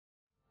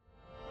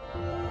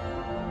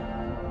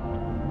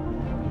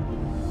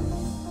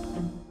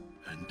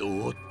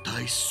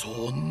I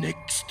saw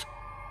next?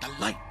 The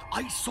light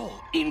I saw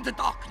in the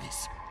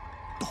darkness.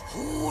 The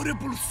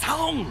horrible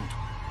sound.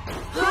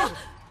 Huh?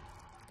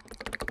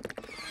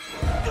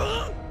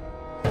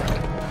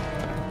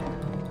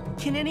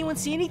 Can anyone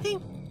see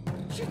anything?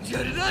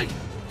 Sincerely,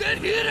 they're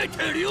here, I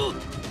tell you.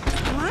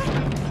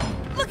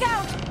 What? Look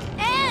out!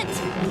 Ant!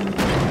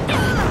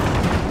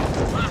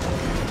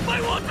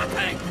 My water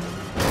tank!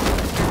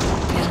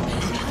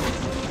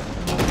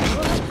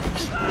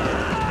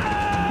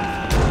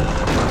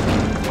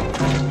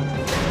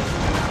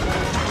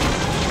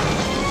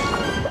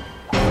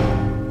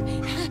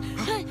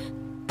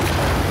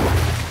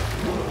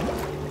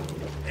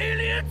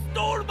 Alien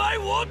stole my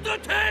water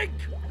tank!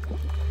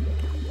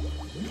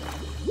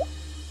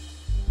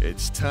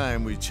 It's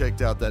time we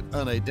checked out that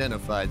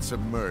unidentified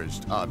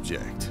submerged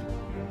object.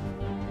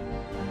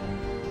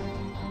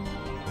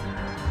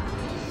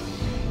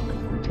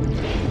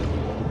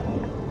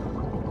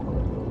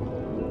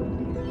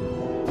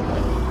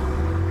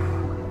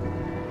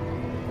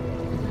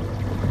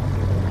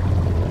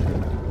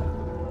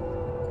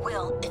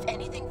 Will, if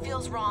anything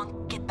feels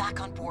wrong, get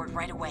back on board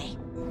right away.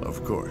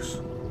 Of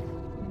course.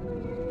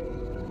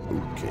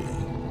 Okay.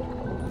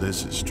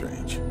 This is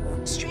strange.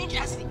 Strange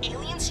as the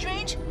alien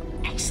strange?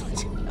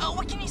 Excellent. Oh,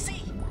 what can you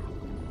see?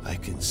 I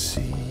can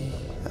see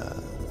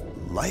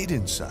light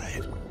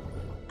inside.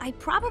 I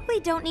probably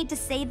don't need to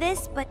say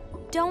this, but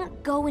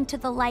don't go into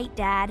the light,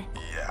 Dad.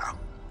 Yeah,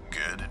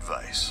 good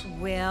advice.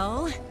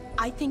 Will,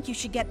 I think you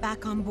should get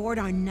back on board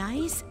our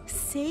nice,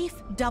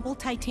 safe, double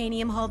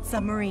titanium-hulled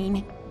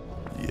submarine.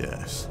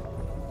 Yes,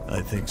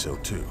 I think so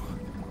too.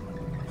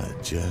 I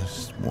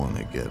just want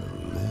to get a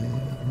little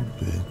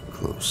bit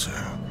closer.